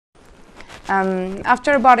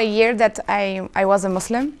After about a year that I was a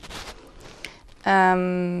Muslim,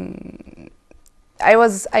 I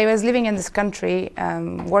was living in this country,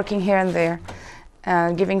 working here and there,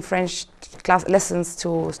 giving French class lessons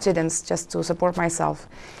to students just to support myself.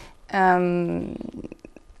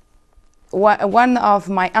 One of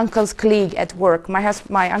my uncle's colleague at work,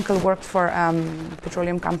 my uncle worked for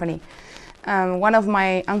petroleum company. One of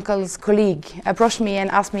my uncle's colleague approached me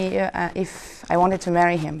and asked me if I wanted to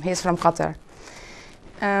marry him. He's from Qatar.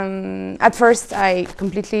 At first, I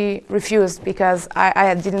completely refused because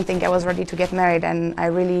I didn't think I was ready to get married, and I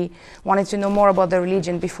really wanted to know more about the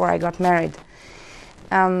religion before I got married.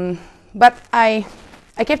 But I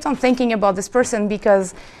kept on thinking about this person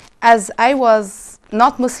because as I was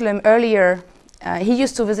not Muslim earlier, he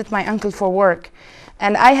used to visit my uncle for work.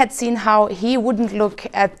 And I had seen how he wouldn't look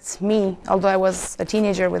at me, although I was a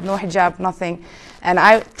teenager with no hijab, nothing. And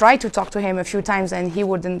I tried to talk to him a few times, and he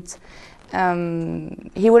wouldn't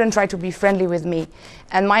try to be friendly with me.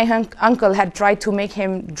 And my uncle had tried to make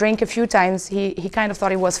him drink a few times. He kind of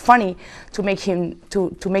thought it was funny to make him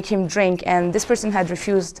drink, and this person had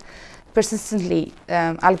refused persistently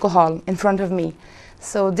alcohol in front of me.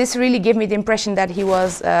 So this really gave me the impression that he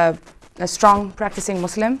was a strong practicing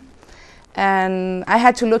Muslim. And I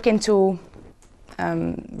had to look into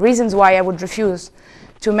reasons why I would refuse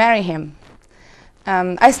to marry him.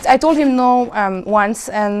 I told him no once,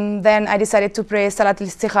 and then I decided to pray Salat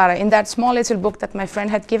al-Istikhara. In that small little book that my friend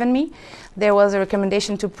had given me, there was a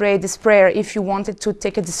recommendation to pray this prayer if you wanted to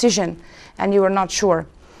take a decision and you were not sure.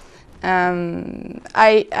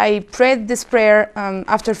 I prayed this prayer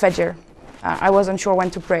after Fajr. I wasn't sure when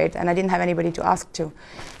to pray it, and I didn't have anybody to ask to.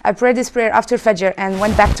 I prayed this prayer after Fajr and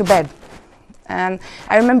went back to bed. And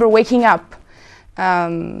I remember waking up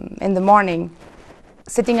in the morning,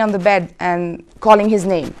 sitting on the bed and calling his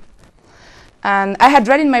name. And I had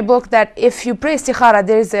read in my book that if you pray istikhara,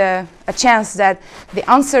 there's a chance that the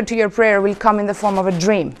answer to your prayer will come in the form of a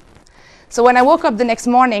dream. So when I woke up the next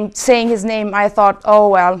morning saying his name, I thought, oh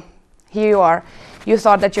well, here you are. You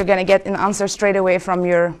thought that you're going to get an answer straight away from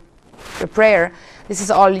your prayer. This is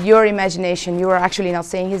all your imagination. You are actually not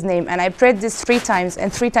saying his name. And I prayed this 3 times,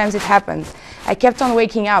 and 3 times it happened. I kept on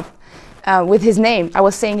waking up with his name. I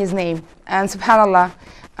was saying his name. And subhanAllah,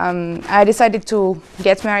 I decided to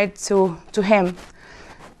get married to him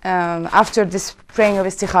after this praying of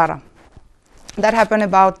istikhara. That happened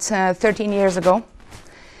about 13 years ago.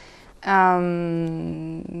 I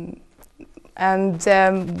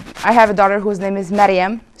have a daughter whose name is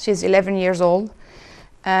Maryam. She's 11 years old.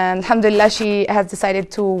 And alhamdulillah, she has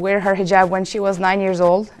decided to wear her hijab when she was 9 years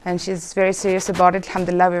old, and she's very serious about it.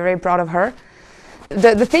 Alhamdulillah, we're very proud of her.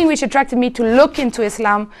 The thing which attracted me to look into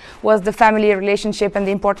Islam was the family relationship and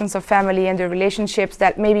the importance of family and the relationships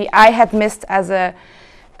that maybe I had missed as a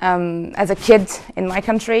kid in my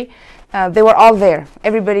country. They were all there.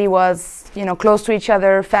 Everybody was, close to each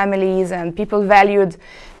other, families, and people valued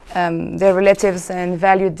their relatives and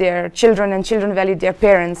valued their children, and children valued their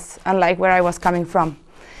parents, unlike where I was coming from.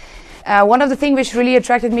 One of the things which really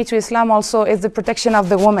attracted me to Islam also is the protection of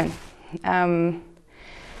the woman.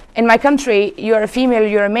 In my country, you're a female,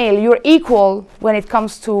 you're a male, you're equal when it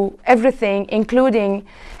comes to everything, including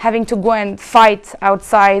having to go and fight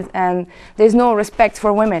outside, and there's no respect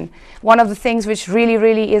for women. One of the things which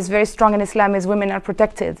really is very strong in Islam is women are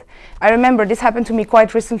protected. I remember this happened to me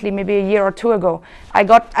quite recently, maybe a year or 2 ago. I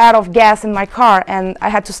got out of gas in my car and I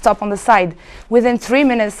had to stop on the side. Within 3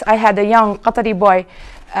 minutes, I had a young Qatari boy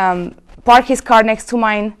park his car next to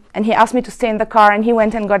mine, and he asked me to stay in the car, and he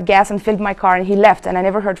went and got gas and filled my car, and he left, and I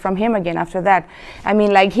never heard from him again after that. I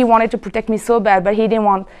mean, like, he wanted to protect me so bad, but he didn't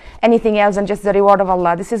want anything else than just the reward of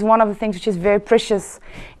Allah. This is one of the things which is very precious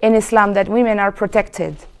in Islam, that women are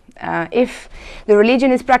protected. If the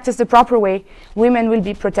religion is practiced the proper way, women will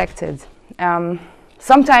be protected.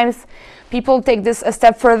 Sometimes people take this a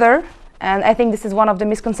step further, and I think this is one of the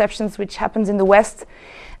misconceptions which happens in the West.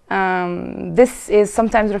 This is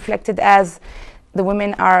sometimes reflected as the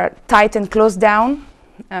women are tight and closed down.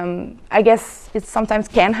 I guess it sometimes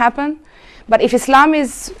can happen. But if Islam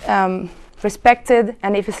is respected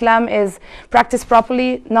and if Islam is practiced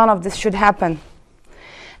properly, none of this should happen.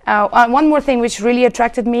 One more thing which really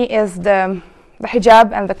attracted me is the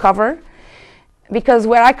hijab and the cover. Because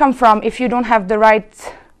where I come from, if you don't have the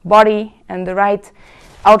right body and the right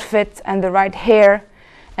outfit and the right hair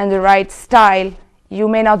and the right style, you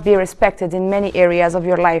may not be respected in many areas of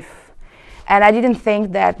your life. And I didn't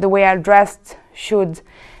think that the way I dressed should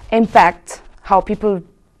impact how people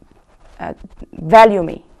value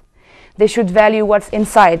me. They should value what's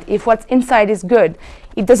inside. If what's inside is good,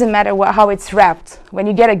 it doesn't matter how it's wrapped. When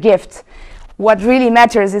you get a gift, what really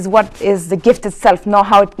matters is what is the gift itself, not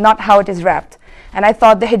how it is wrapped. And I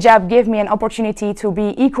thought the hijab gave me an opportunity to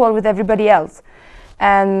be equal with everybody else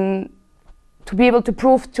and to be able to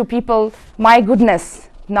prove to people my goodness,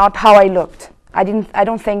 not how I looked. I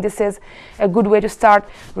don't think this is a good way to start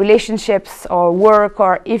relationships or work,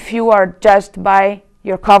 or if you are judged by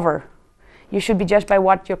your cover. You should be judged by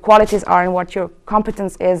what your qualities are and what your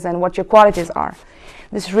competence is and what your qualities are.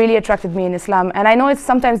 This really attracted me in Islam. And I know it's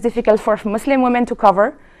sometimes difficult for Muslim women to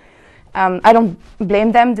cover. I don't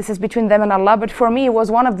blame them. This is between them and Allah. But for me, it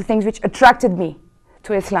was one of the things which attracted me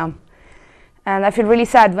to Islam. And I feel really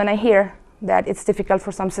sad when I hear that it's difficult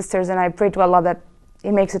for some sisters, and I pray to Allah that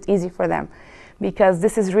it makes it easy for them, because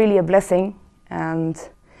this is really a blessing. And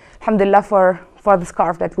alhamdulillah for the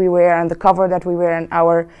scarf that we wear and the cover that we wear and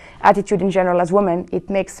our attitude in general as women, it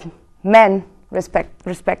makes men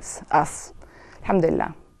respects us.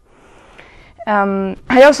 Alhamdulillah.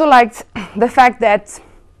 I also liked the fact that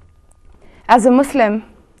as a Muslim,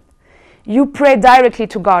 you pray directly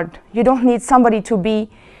to God. You don't need somebody to be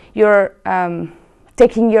your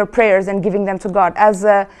taking your prayers and giving them to God. As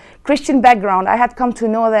a Christian background, I had come to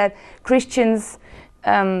know that Christians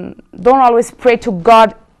don't always pray to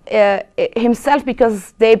God himself,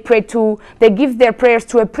 because they give their prayers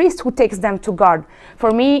to a priest who takes them to God. For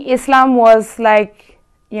me, Islam was like,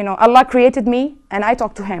 you know, Allah created me and I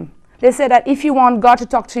talk to him. They say that if you want God to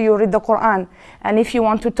talk to you, read the Quran, and if you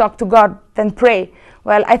want to talk to God, then pray.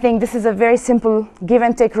 Well, I think this is a very simple give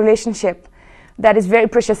and take relationship that is very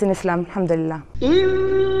precious in Islam. Alhamdulillah.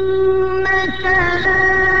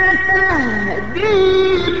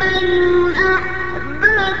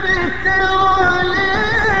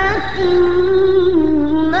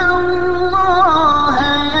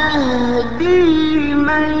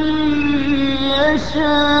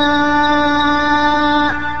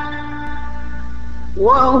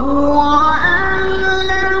 وهو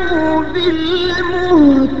أعلم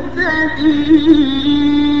بالمهتدين